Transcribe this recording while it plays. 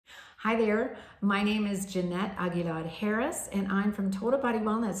Hi there, my name is Jeanette Aguilar Harris and I'm from Total Body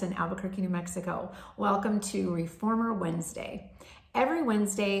Wellness in Albuquerque, New Mexico. Welcome to Reformer Wednesday. Every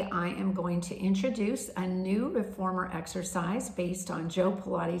Wednesday I am going to introduce a new reformer exercise based on Joe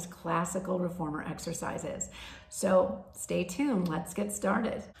Pilates' classical reformer exercises. So stay tuned, let's get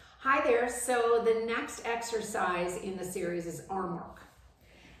started. Hi there, so the next exercise in the series is arm work.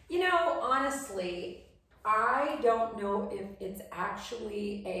 You know, honestly, I don't know if it's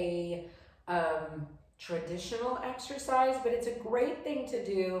actually a traditional exercise, but it's a great thing to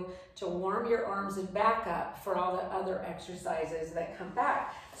do to warm your arms and back up for all the other exercises that come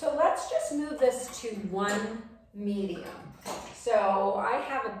back. So let's just move this to one medium. So I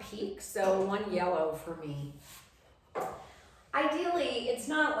have a peak, so one yellow for me. Ideally, it's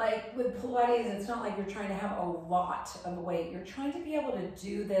not like with Pilates, it's not like you're trying to have a lot of weight. You're trying to be able to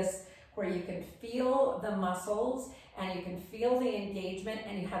do this where you can feel the muscles and you can feel the engagement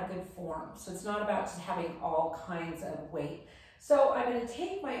and you have good form. So it's not about just having all kinds of weight. So I'm going to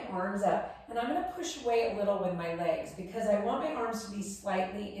take my arms up and I'm going to push away a little with my legs because I want my arms to be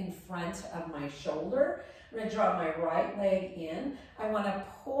slightly in front of my shoulder. I'm going to draw my right leg in. I want to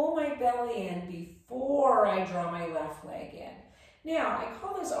pull my belly in before I draw my left leg in. Now, I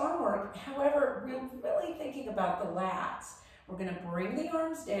call this arm work, however, really thinking about the lats. We're going to bring the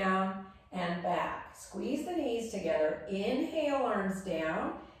arms down and back. Squeeze the knees together. Inhale, arms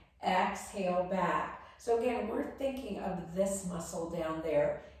down. Exhale, back. So again, we're thinking of this muscle down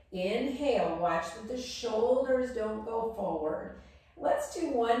there. Inhale, watch that the shoulders don't go forward. Let's do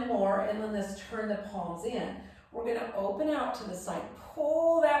one more and then let's turn the palms in. We're going to open out to the side.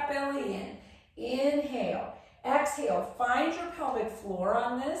 Pull that belly in. Inhale. Exhale. Find your pelvic floor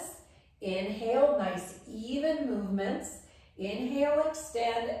on this. Inhale, nice even movements. Inhale,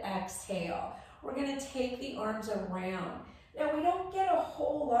 extend, exhale. We're going to take the arms around. Now, we don't get a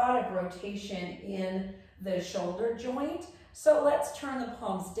whole lot of rotation in the shoulder joint, so let's turn the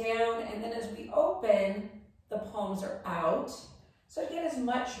palms down, and then as we open, the palms are out. So get as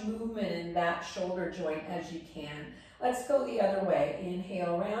much movement in that shoulder joint as you can. Let's go the other way.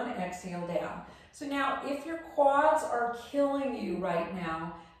 Inhale around, exhale down. So now, if your quads are killing you right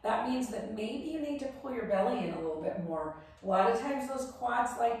now, that means that maybe you need to pull your belly in a little bit more. A lot of times those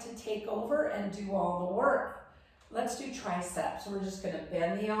quads like to take over and do all the work. Let's do triceps. We're just going to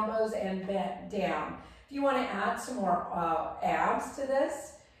bend the elbows and bend down. If you want to add some more abs to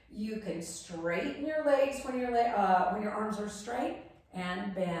this, you can straighten your legs when your arms are straight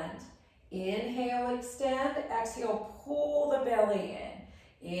and bend. Inhale, extend. Exhale, pull the belly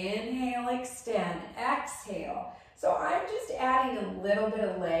in. Inhale, extend. Exhale. So I'm just adding a little bit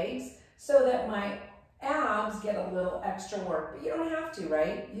of legs so that my abs get a little extra work, but you don't have to,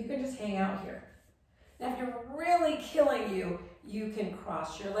 right? You can just hang out here. Now, if you're really killing you, you can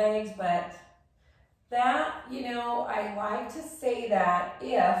cross your legs, but that, you know, I like to say that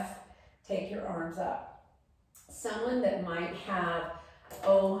if, take your arms up. Someone that might have,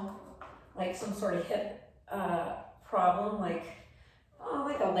 like some sort of hip problem, like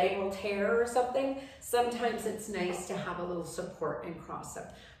a labral tear or something, sometimes it's nice to have a little support and cross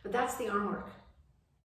up. But that's the arm work.